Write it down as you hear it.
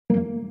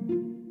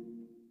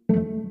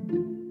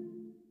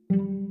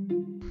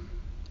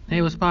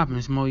Hey, what's poppin'?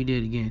 It's Mo. You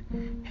did it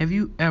again. Have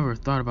you ever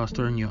thought about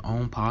starting your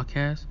own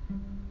podcast?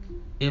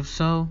 If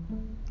so,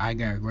 I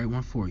got a great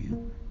one for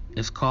you.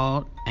 It's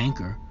called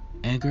Anchor.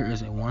 Anchor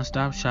is a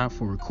one-stop shop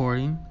for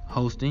recording,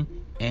 hosting,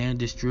 and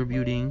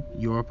distributing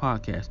your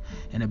podcast.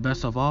 And the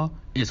best of all,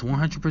 it's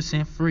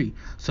 100% free.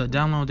 So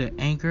download the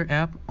Anchor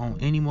app on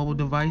any mobile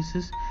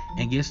devices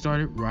and get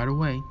started right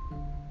away.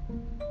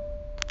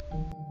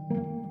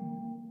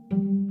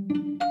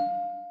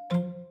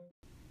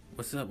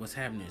 What's up? What's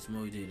happening? It's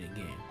Mo. You did it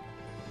again.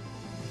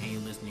 And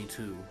you're listening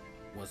to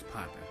What's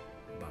Poppin'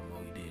 by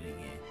Mo. You did it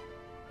again.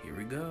 Here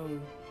we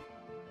go.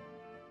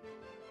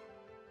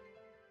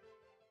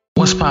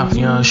 What's poppin',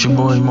 y'all? It's your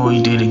boy Mo.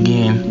 You did it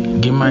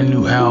again. Get my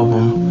new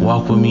album,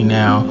 Walk With Me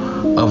Now,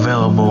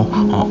 available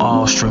on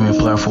all streaming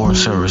platform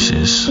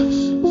services.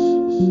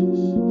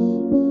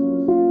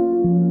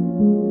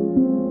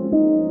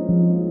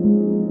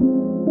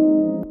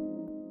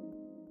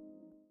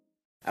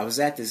 I was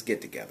at this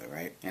get-together,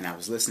 right? And I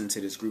was listening to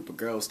this group of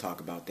girls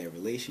talk about their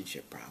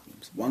relationship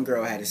problems. One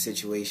girl had a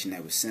situation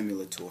that was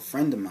similar to a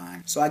friend of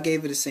mine, so I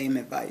gave her the same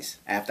advice.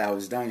 After I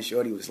was done,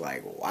 Shorty was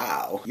like,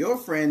 wow, your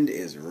friend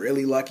is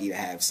really lucky to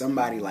have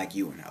somebody like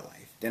you in her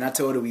life. Then I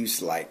told her we used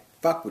to,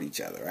 fuck with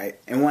each other, right?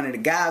 And one of the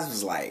guys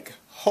was like,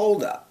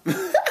 hold up.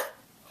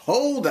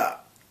 Hold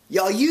up.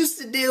 Y'all used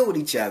to deal with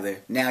each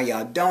other, now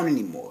y'all don't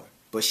anymore.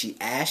 But she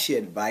asked your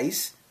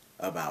advice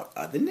about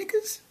other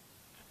niggas?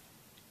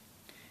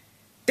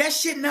 That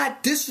shit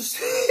not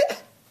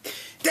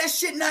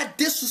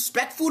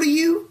disrespectful to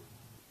you?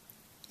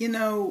 You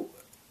know,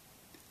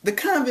 the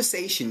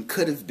conversation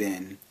could have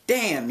been,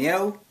 damn,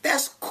 yo,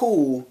 that's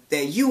cool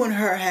that you and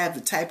her have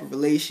the type of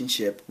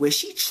relationship where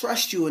she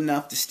trusts you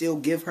enough to still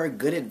give her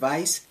good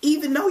advice,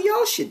 even though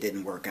y'all shit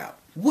didn't work out.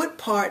 What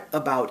part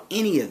about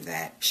any of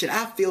that should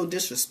I feel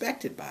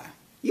disrespected by?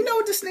 You know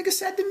what this nigga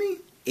said to me?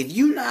 If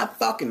you not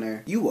fucking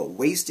her, you are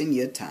wasting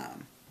your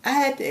time. I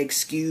had to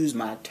excuse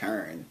my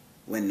turn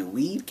when the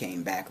weed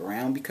came back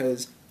around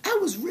because I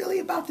was really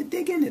about to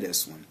dig into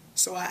this one.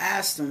 So I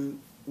asked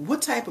him,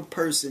 what type of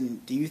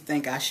person do you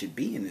think I should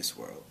be in this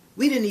world?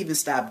 We didn't even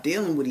stop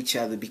dealing with each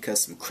other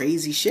because some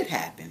crazy shit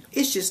happened.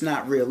 It's just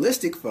not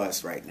realistic for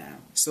us right now.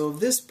 So if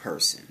this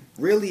person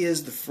really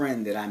is the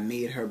friend that I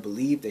made her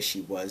believe that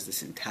she was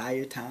this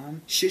entire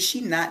time, should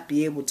she not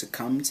be able to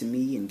come to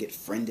me and get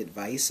friend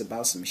advice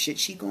about some shit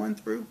she going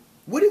through?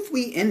 What if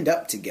we end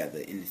up together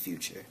in the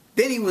future?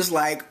 Then he was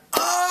like,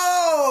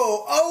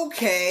 oh,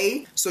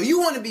 okay. So you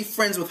want to be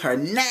friends with her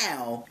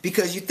now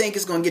because you think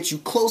it's going to get you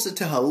closer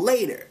to her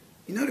later.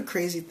 You know the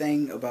crazy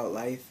thing about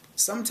life?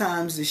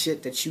 Sometimes the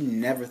shit that you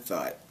never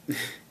thought,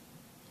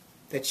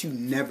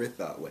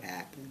 would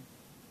happen,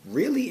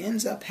 really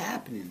ends up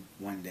happening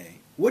one day.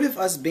 What if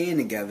us being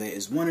together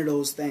is one of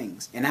those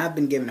things, and I've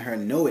been giving her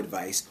no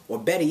advice, or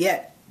better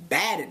yet,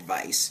 bad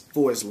advice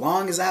for as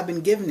long as I've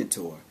been giving it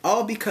to her.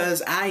 All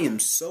because I am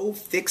so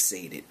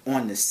fixated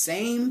on the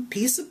same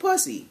piece of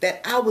pussy that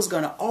I was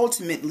going to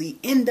ultimately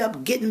end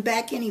up getting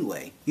back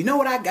anyway. You know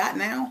what I got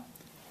now?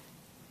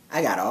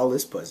 I got all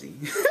this pussy.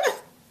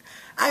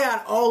 I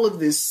got all of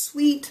this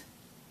sweet,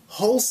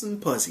 wholesome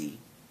pussy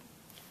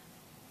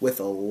with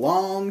a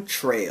long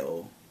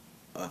trail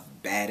of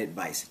bad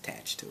advice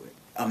attached to it.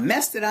 A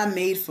mess that I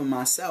made for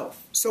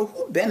myself. So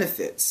who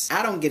benefits?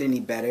 I don't get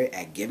any better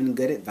at giving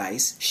good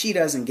advice. She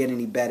doesn't get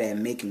any better at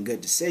making good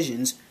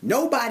decisions.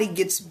 Nobody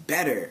gets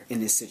better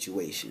in this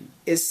situation.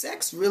 Is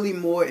sex really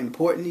more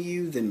important to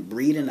you than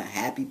breeding a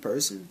happy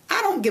person?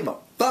 I don't give a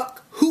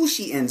fuck who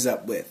she ends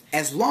up with,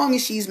 as long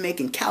as she's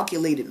making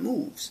calculated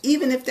moves,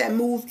 even if that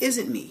move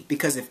isn't me.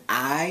 Because if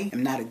I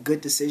am not a good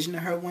decision to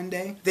her one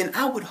day, then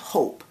I would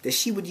hope that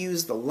she would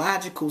use the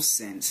logical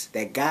sense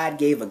that God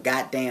gave a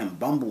goddamn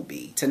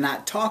bumblebee to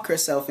not talk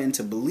herself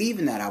into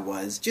believing that I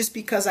was just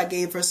because I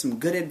gave her some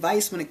good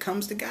advice when it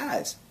comes to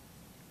guys.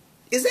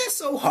 Is that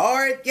so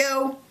hard,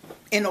 yo?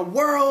 In a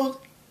world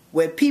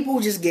where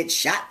people just get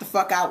shot the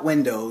fuck out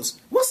windows,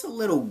 what's a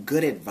little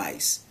good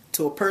advice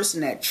to a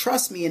person that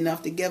trusts me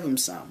enough to give them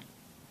some?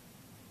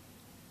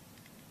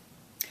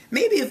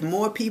 Maybe if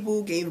more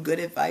people gave good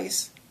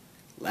advice,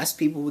 less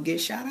people would get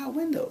shot out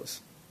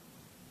windows.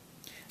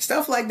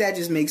 Stuff like that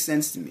just makes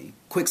sense to me.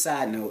 Quick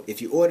side note,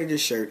 if you ordered a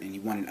shirt and you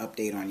want an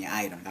update on your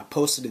item, I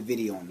posted a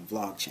video on the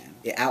vlog channel.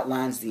 It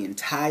outlines the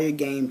entire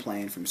game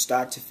plan from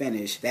start to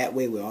finish, that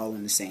way we're all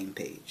on the same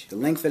page. The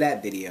link for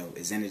that video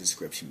is in the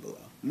description below.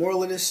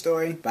 Moral of this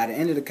story, by the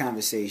end of the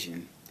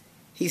conversation,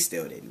 he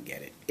still didn't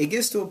get it. It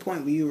gets to a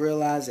point where you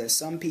realize that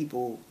some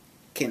people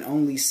can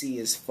only see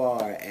as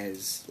far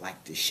as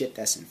the shit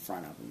that's in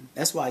front of them.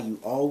 That's why you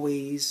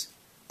always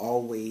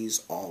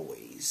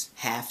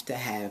have to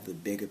have the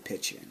bigger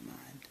picture in mind.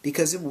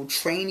 Because it will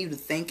train you to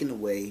think in a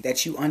way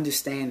that you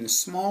understand the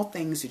small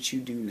things that you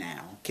do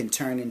now can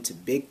turn into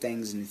big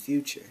things in the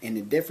future. And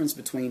the difference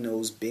between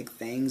those big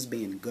things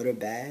being good or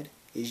bad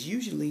is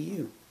usually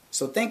you.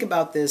 So think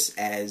about this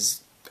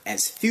as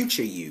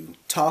future you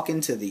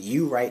talking to the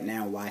you right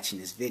now watching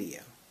this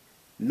video.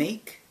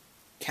 Make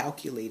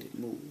calculated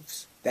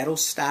moves. That'll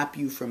stop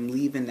you from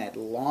leaving that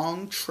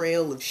long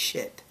trail of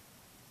shit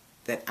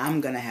that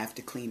I'm going to have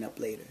to clean up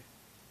later.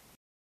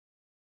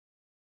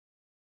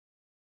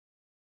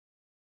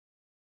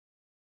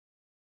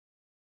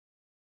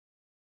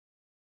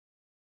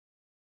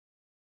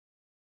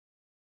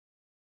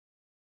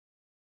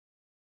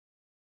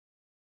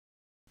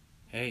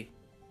 Hey,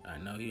 I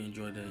know you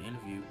enjoyed the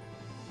interview.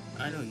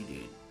 I know you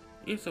did.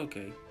 It's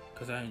okay,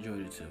 because I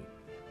enjoyed it too.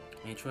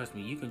 And trust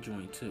me, you can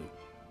join too.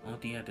 Only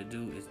thing you have to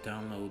do is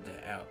download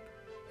the app.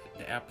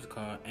 The app is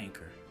called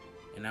Anchor.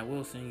 And I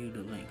will send you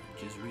the link.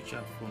 Just reach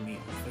out for me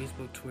on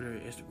Facebook, Twitter,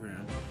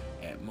 Instagram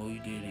at Mo You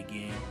Did It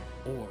Again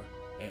or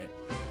at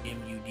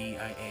MUDIA,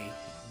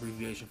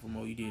 abbreviation for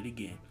Mo You Did It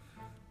Again.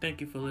 Thank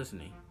you for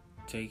listening.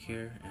 Take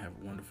care and have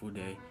a wonderful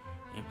day.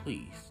 And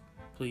please,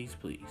 please,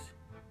 please,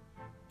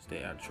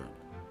 stay out of trouble.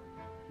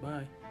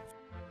 Bye.